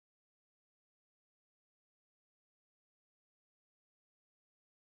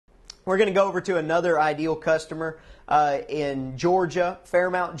We're going to go over to another ideal customer in Georgia.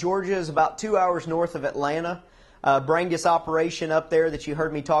 Fairmount, Georgia is about 2 hours north of Atlanta. Brangus operation up there that you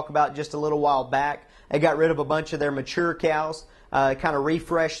heard me talk about just a little while back. They got rid of a bunch of their mature cows, kind of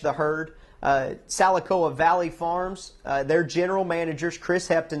refreshed the herd. Salacoa Valley Farms, their general manager's Chris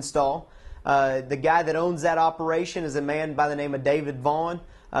Heptinstall. The guy that owns that operation is a man by the name of David Vaughn.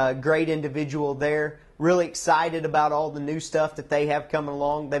 Great individual there. Really excited about all the new stuff that they have coming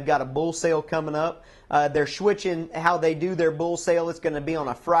along. They've got a bull sale coming up. They're switching how they do their bull sale. It's going to be on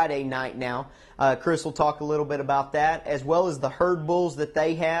a Friday night now. Chris will talk a little bit about that, as well as the herd bulls that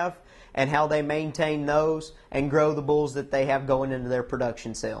they have and how they maintain those and grow the bulls that they have going into their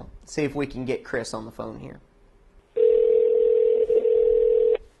production sale. See if we can get Chris on the phone here.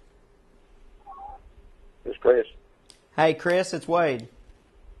 This is Chris. Hey, Chris, it's Wade.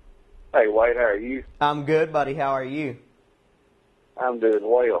 Hey, Wade, how are you? I'm good, buddy. How are you? I'm doing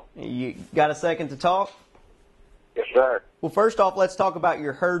well. You got a second to talk? Yes, sir. Well, first off, let's talk about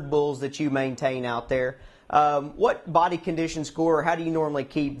your herd bulls that you maintain out there. What body condition score, or how do you normally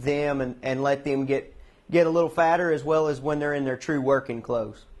keep them and let them get a little fatter, as well as when they're in their true working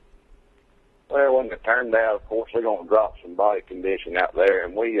clothes? Well, when it turned out, of course, they're going to drop some body condition out there.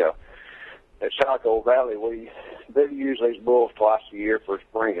 And we, at Salacoa Valley, we do use these bulls twice a year for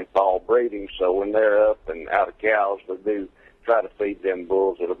spring and fall breeding. So when they're up and out of cows, we do try to feed them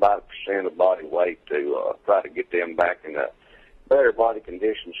bulls at about 1% of body weight to try to get them back in a better body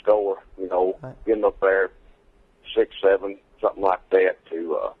condition score, you know, get them up there 6, 7, something like that,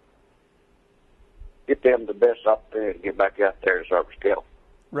 to get them the best opportunity to get back out there and start with cattle.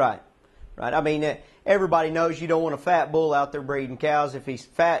 Right. Right. I mean, everybody knows you don't want a fat bull out there breeding cows. If he's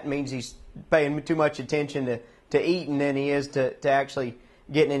fat, it means he's paying too much attention to eating than he is to actually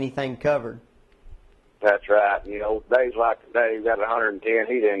getting anything covered. That's right. You know, days like today, we've got 110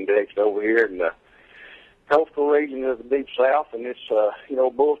 heat index over here in the coastal region of the Deep South, and it's, you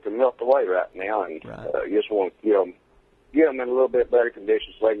know, bulls can melt away right now, and you just want to get them in a little bit better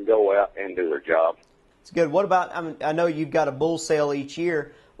condition so they can go out and do their job. It's good. What about, I know you've got a bull sale each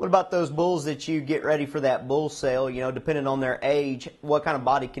year. What about those bulls that you get ready for that bull sale, you know, depending on their age, what kind of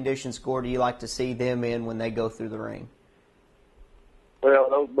body condition score do you like to see them in when they go through the ring? Well,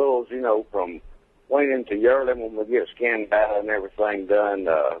 those bulls, you know, from weaning to yearling, when we get skin data and everything done,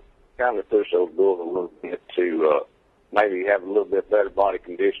 kind of push those bulls a little bit to maybe have a little bit better body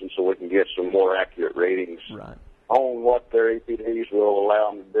condition so we can get some more accurate readings on what their EPDs will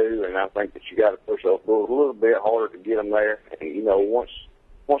allow them to do. And I think that you got to push those bulls a little bit harder to get them there. And, you know, once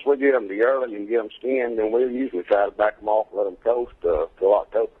we get them to yearling and get them skinned, then we'll usually try to back them off and let them coast till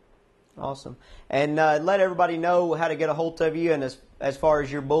October. Awesome. And let everybody know how to get a hold of you, and as far as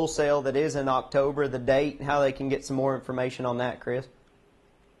your bull sale that is in October, the date, how they can get some more information on that, Chris.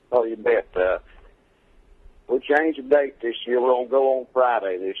 Oh, you bet. We changed the date this year. We're going to go on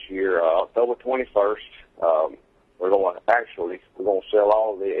Friday this year, October 21st. We're going to sell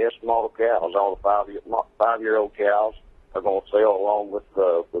all the S model cows, all the 5-year-old cows are going to sell along with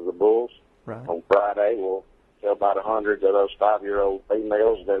the bulls. Right. On Friday, we'll sell about 100 of those 5-year-old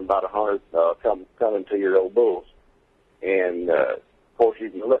females, and then about 100 coming 2-year-old bulls. And of course, you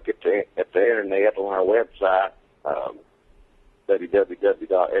can look at the internet on our website,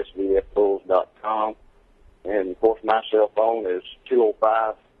 www.svfbulls.com. And of course, my cell phone is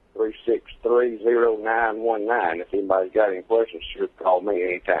 205-363-0919. If anybody's got any questions, sure call me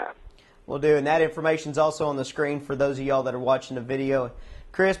anytime. Will do, and that information's also on the screen for those of y'all that are watching the video.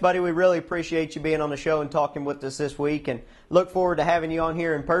 Chris, buddy, we really appreciate you being on the show and talking with us this week, and look forward to having you on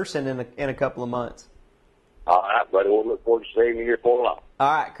here in person in a couple of months. All right, buddy. We'll look forward to seeing you here for long.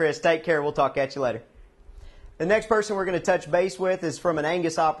 All right, Chris, take care. We'll talk at you later. The next person we're going to touch base with is from an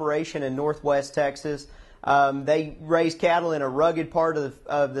Angus operation in northwest Texas. They raise cattle in a rugged part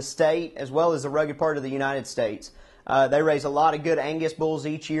of the state as well as a rugged part of the United States. They raise a lot of good Angus bulls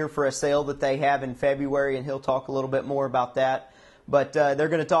each year for a sale that they have in February, and he'll talk a little bit more about that. But they're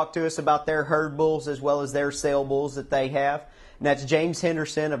going to talk to us about their herd bulls as well as their sale bulls that they have. And that's James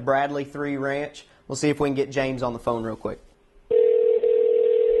Henderson of Bradley 3 Ranch. We'll see if we can get James on the phone real quick.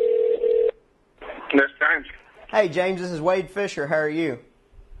 This James. Hey, James, this is Wade Fisher. How are you?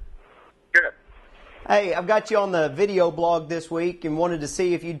 Good. Hey, I've got you on the video blog this week and wanted to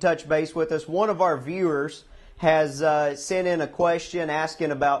see if you'd touch base with us. One of our viewers has sent in a question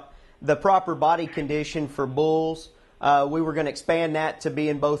asking about the proper body condition for bulls. We were going to expand that to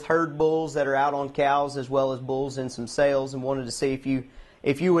being both herd bulls that are out on cows as well as bulls in some sales, and wanted to see if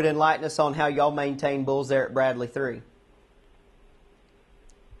you would enlighten us on how y'all maintain bulls there at Bradley 3.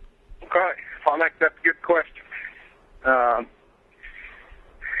 Okay, I think that's a good question.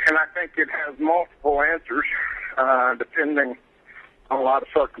 and I think it has multiple answers depending on a lot of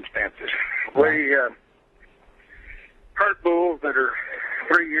circumstances. We herd bulls that are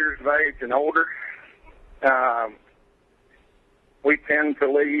 3 years of age and older, we tend to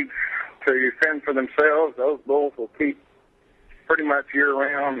leave to fend for themselves. Those bulls will keep pretty much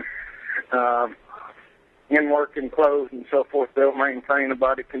year-round in working clothes and so forth. They'll maintain a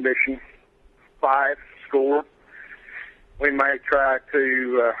body condition 5 score. We may try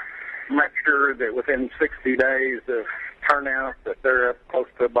to make sure that within 60 days of turnout that they're up close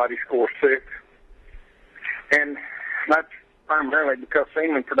to a body score 6. And that's primarily because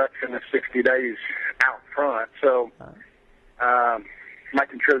semen production is 60 days out front. So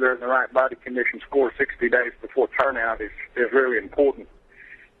making sure they're in the right body condition score 60 days before turnout is really important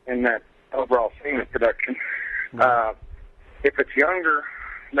in that overall semen production. If it's younger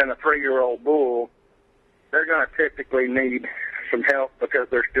than a 3-year-old bull, they're going to typically need some help because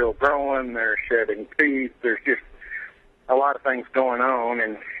they're still growing, they're shedding teeth, there's just a lot of things going on,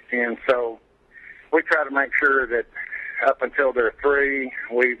 and so we try to make sure that up until they're 3,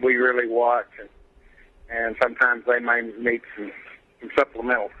 we really watch, and sometimes they may need some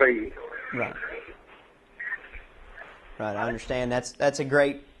supplemental feed. Right. Right, I understand. That's a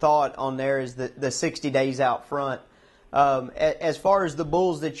great thought on there, is the 60 days out front. As far as the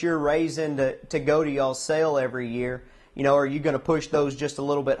bulls that you're raising to go to y'all's sale every year, are you going to push those just a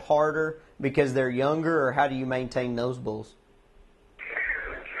little bit harder because they're younger, or how do you maintain those bulls?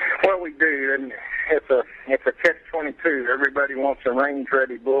 Well, we do, and it's a catch-22. Everybody wants a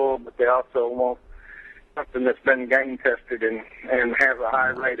range-ready bull, but they also want something that's been game tested and has a high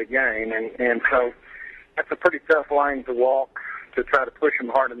rate of gain, and so that's a pretty tough line to walk to try to push them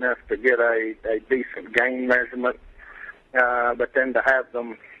hard enough to get a decent gain measurement, but then to have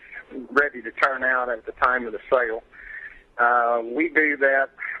them ready to turn out at the time of the sale. We do that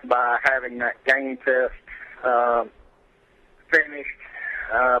by having that gain test finished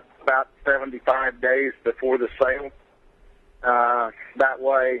about 75 days before the sale. That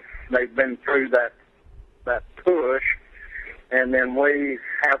way they've been through that push, and then we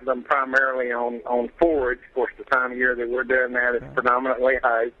have them primarily on forage. Of course, the time of year that we're doing that is predominantly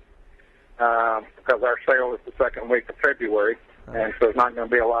hay, because our sale is the second week of February, and so there's not going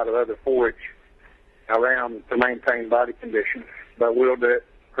to be a lot of other forage around to maintain body condition. But we'll do it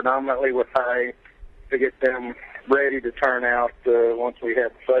predominantly with hay to get them ready to turn out once we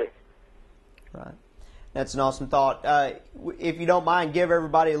have the sale. Right. That's an awesome thought. If you don't mind, give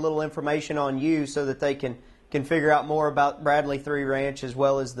everybody a little information on you so that they can figure out more about Bradley 3 Ranch as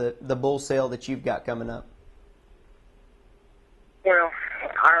well as the bull sale that you've got coming up. Well,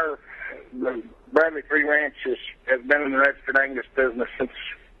 the Bradley 3 Ranch has been in the registered Angus business since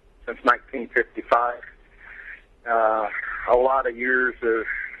 1955. A lot of years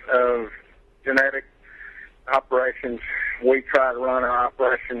of genetic operations. We try to run our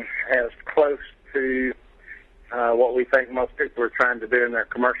operation as close to what we think most people are trying to do in their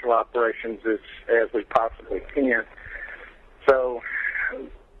commercial operations as we possibly can. So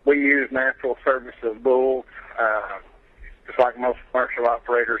we use natural service of bulls, just like most commercial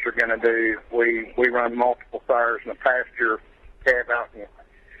operators are going to do. We run multiple sires in a pasture, calve out in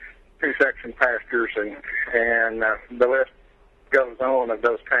 2-section pastures, and the list goes on of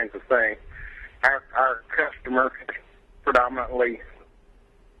those kinds of things. Our customer is predominantly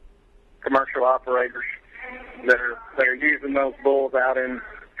commercial operators that are using those bulls out in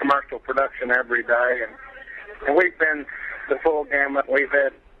commercial production every day, and we've been the full gamut. We've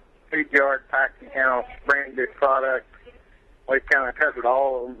had feed yard, packing house, branded product. We've kind of covered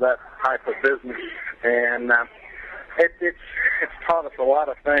all of that type of business, and it's taught us a lot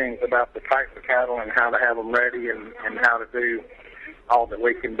of things about the types of cattle and how to have them ready and how to do all that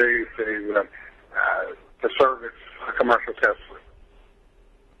we can do to service a commercial customer.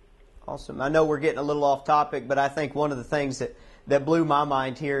 Awesome. I know we're getting a little off topic, but I think one of the things that blew my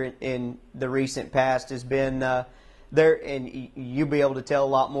mind here in the recent past has been there, and you'll be able to tell a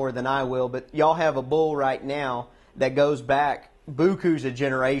lot more than I will, but y'all have a bull right now that goes back bukus of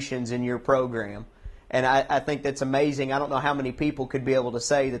generations in your program. And I think that's amazing. I don't know how many people could be able to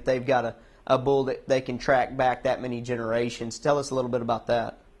say that they've got a bull that they can track back that many generations. Tell us a little bit about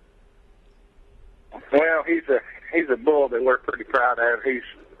that. Well, he's a bull that we're pretty proud of. He's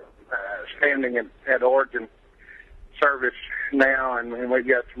standing at origin service now, and we've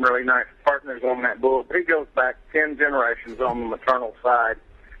got some really nice partners on that bull. But he goes back 10 generations on the maternal side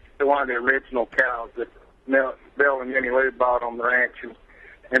to one of the original cows that Bill and Jenny Lou bought on the ranch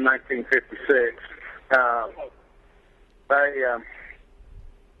in 1956.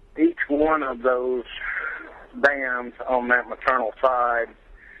 Each one of those dams on that maternal side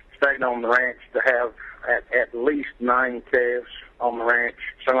stayed on the ranch to have at least 9 calves on the ranch,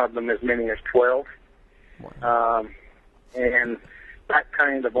 some of them as many as 12. Wow. And that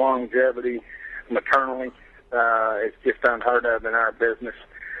kind of longevity maternally is just unheard of in our business.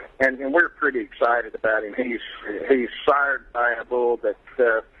 And we're pretty excited about him. He's sired by a bull that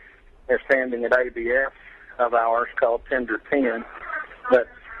is standing at ABF of ours called Tender 10 that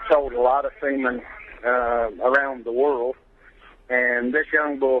sold a lot of semen around the world. And this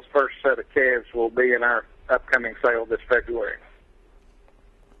young bull's first set of calves will be in our upcoming sale this February.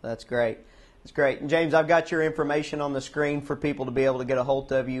 That's great. That's great. And James, I've got your information on the screen for people to be able to get a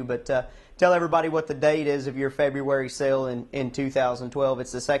hold of you, but tell everybody what the date is of your February sale in 2012.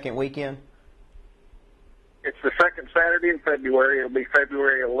 It's the second weekend? It's the second Saturday in February. It'll be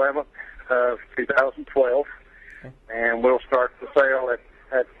February 11th of 2012. Okay. And we'll start the sale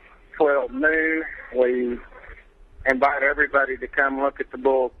at 12 noon. We invite everybody to come look at the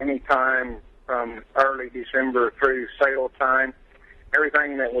bull anytime from early December through sale time.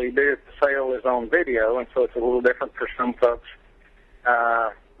 Everything that we do at the sale is on video, and so it's a little different for some folks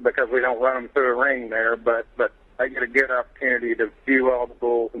because we don't run them through a ring there, but they get a good opportunity to view all the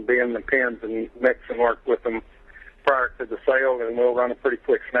bulls and be in the pens and mix and work with them prior to the sale, and we'll run a pretty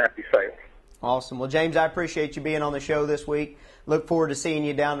quick, snappy sale. Awesome. Well, James, I appreciate you being on the show this week. Look forward to seeing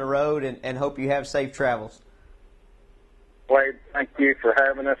you down the road, and hope you have safe travels. Wade, thank you for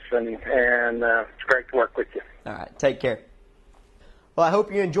having us, and it's great to work with you. All right. Take care. Well, I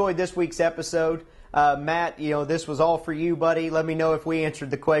hope you enjoyed this week's episode. Matt, this was all for you, buddy. Let me know if we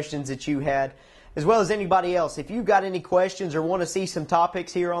answered the questions that you had, as well as anybody else. If you've got any questions or want to see some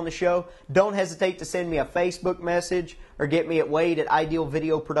topics here on the show, don't hesitate to send me a Facebook message or get me at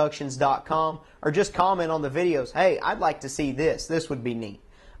wade@idealvideoproductions.com or just comment on the videos. Hey, I'd like to see this. This would be neat.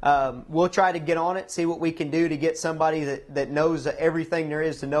 We'll try to get on it, see what we can do to get somebody that knows everything there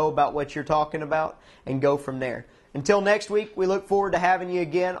is to know about what you're talking about, and go from there. Until next week, we look forward to having you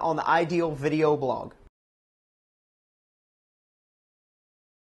again on the Ideal Video Blog.